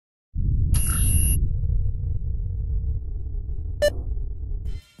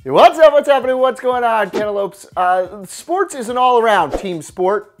What's up? What's happening? What's going on, Cantaloupes? Sports is an all-around team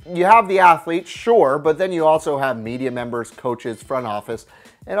sport. You have the athletes, sure, but then you also have media members, coaches, front office,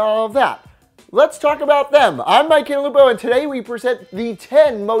 and all of that. Let's talk about them. I'm Mike Cantalupo, and today we present the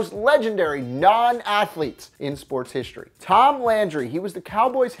 10 most legendary non-athletes in sports history. Tom Landry, he was the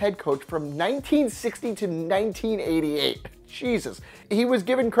Cowboys head coach from 1960 to 1988. Jesus. He was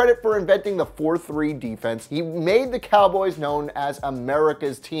given credit for inventing the 4-3 defense. He made the Cowboys known as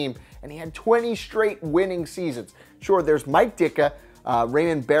America's team, and he had 20 straight winning seasons. Sure, there's Mike Ditka,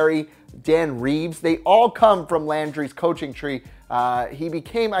 Raymond Berry, Dan Reeves. They all come from Landry's coaching tree. He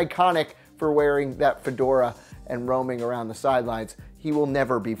became iconic for wearing that fedora and roaming around the sidelines. He will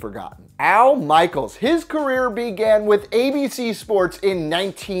never be forgotten. Al Michaels, his career began with ABC Sports in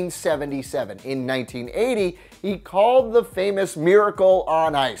 1977. In 1980, he called the famous Miracle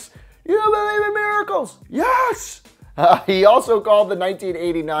on Ice. You believe in miracles? Yes! He also called the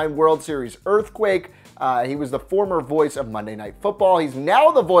 1989 World Series Earthquake. He was the former voice of Monday Night Football. He's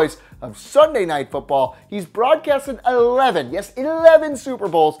now the voice of Sunday Night Football. He's broadcasted 11 Super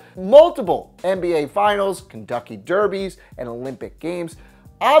Bowls, multiple NBA Finals, Kentucky Derbies, and Olympic Games.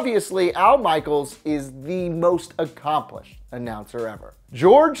 Obviously, Al Michaels is the most accomplished announcer ever.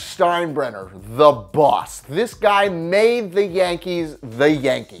 George Steinbrenner, the boss. This guy made the Yankees the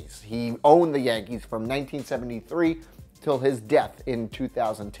Yankees. He owned the Yankees from 1973 till his death in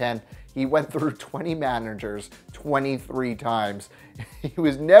 2010. He went through 20 managers 23 times. He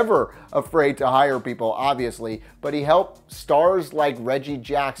was never afraid to hire people, obviously, but he helped stars like Reggie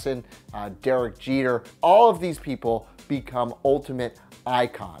Jackson, Derek Jeter, all of these people become ultimate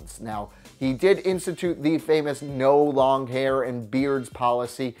icons. Now, he did institute the famous no long hair and beards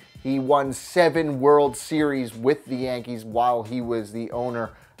policy. He won 7 World Series with the Yankees while he was the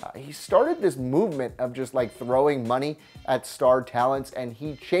owner. He started this movement of just like throwing money at star talents, and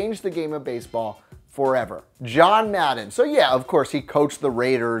he changed the game of baseball forever. John Madden. So yeah, of course, he coached the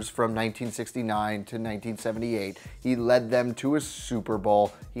Raiders from 1969 to 1978. He led them to a Super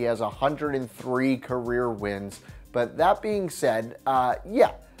Bowl. He has 103 career wins. But that being said, he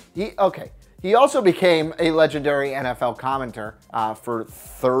also became a legendary NFL commentator for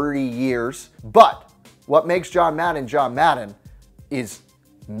 30 years. But what makes John Madden is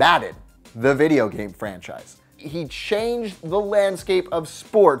Madden, the video game franchise. He changed the landscape of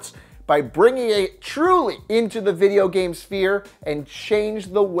sports by bringing it truly into the video game sphere and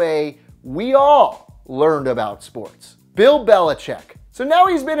changed the way we all learned about sports. Bill Belichick. So now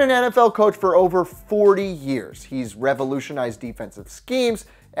he's been an NFL coach for over 40 years. He's revolutionized defensive schemes,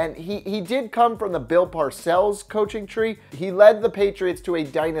 and he did come from the Bill Parcells coaching tree. He led the Patriots to a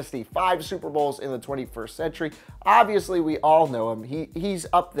dynasty, 5 Super Bowls in the 21st century. Obviously, we all know him. He's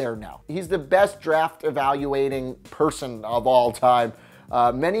up there now. He's the best draft evaluating person of all time.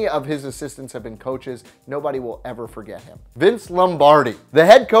 Many of his assistants have been coaches. Nobody will ever forget him. Vince Lombardi, the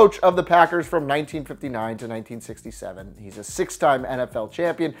head coach of the Packers from 1959 to 1967. He's a 6-time NFL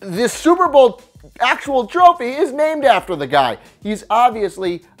champion. This Super Bowl actual trophy is named after the guy. He's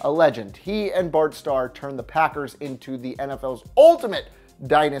obviously a legend. He and Bart Starr turned the Packers into the NFL's ultimate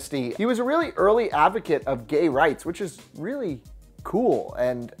dynasty. He was a really early advocate of gay rights, which is really cool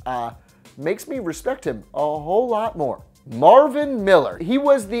and makes me respect him a whole lot more. Marvin Miller. He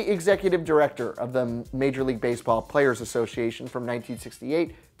was the executive director of the Major League Baseball Players Association from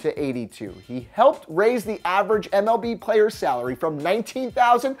 1968 to 82. He helped raise the average MLB player's salary from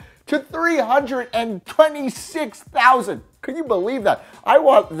 $19,000 to $326,000. Can you believe that? I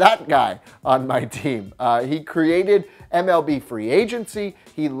want that guy on my team. He created MLB free agency.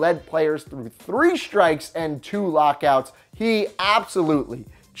 He led players through 3 strikes and 2 lockouts. He absolutely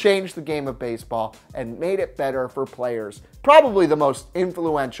changed the game of baseball and made it better for players. Probably the most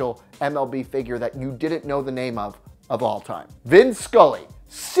influential MLB figure that you didn't know the name of all time. Vin Scully,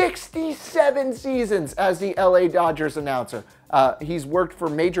 67 seasons as the LA Dodgers announcer. He's worked for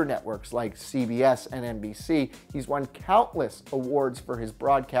major networks like CBS and NBC. He's won countless awards for his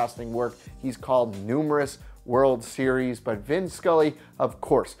broadcasting work. He's called numerous World Series, but Vin Scully, of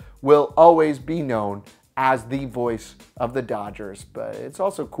course, will always be known as the voice of the Dodgers. But it's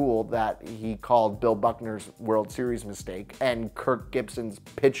also cool that he called Bill Buckner's World Series mistake and Kirk Gibson's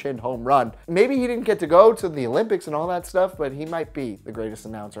pitch hit home run. Maybe he didn't get to go to the Olympics and all that stuff, but he might be the greatest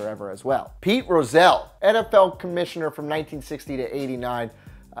announcer ever as well. Pete Rozelle, NFL commissioner from 1960 to 89.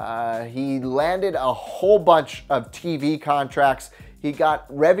 He landed a whole bunch of TV contracts. He got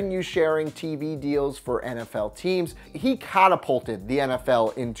revenue-sharing TV deals for NFL teams. He catapulted the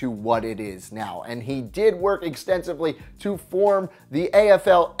NFL into what it is now, and he did work extensively to form the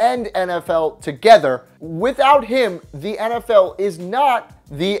AFL and NFL together. Without him, the NFL is not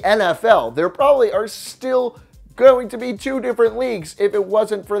the NFL. There probably are still going to be two different leagues if it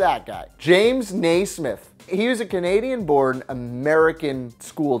wasn't for that guy. James Naismith. He was a Canadian-born American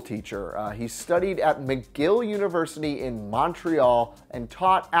school teacher. He studied at McGill University in Montreal and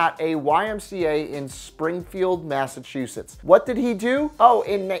taught at a YMCA in Springfield, Massachusetts. What did he do? Oh,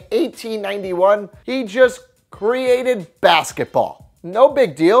 in 1891, he just created basketball. No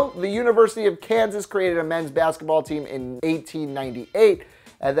big deal. The University of Kansas created a men's basketball team in 1898,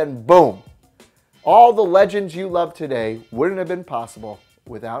 and then boom. All the legends you love today wouldn't have been possible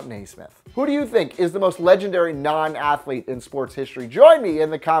without Naismith. Who do you think is the most legendary non-athlete in sports history? Join me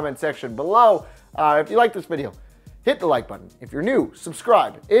in the comment section below. If you like this video, hit the like button. If you're new,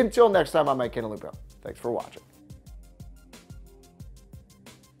 subscribe. Until next time, I'm Mike Cantalupo. Thanks for watching.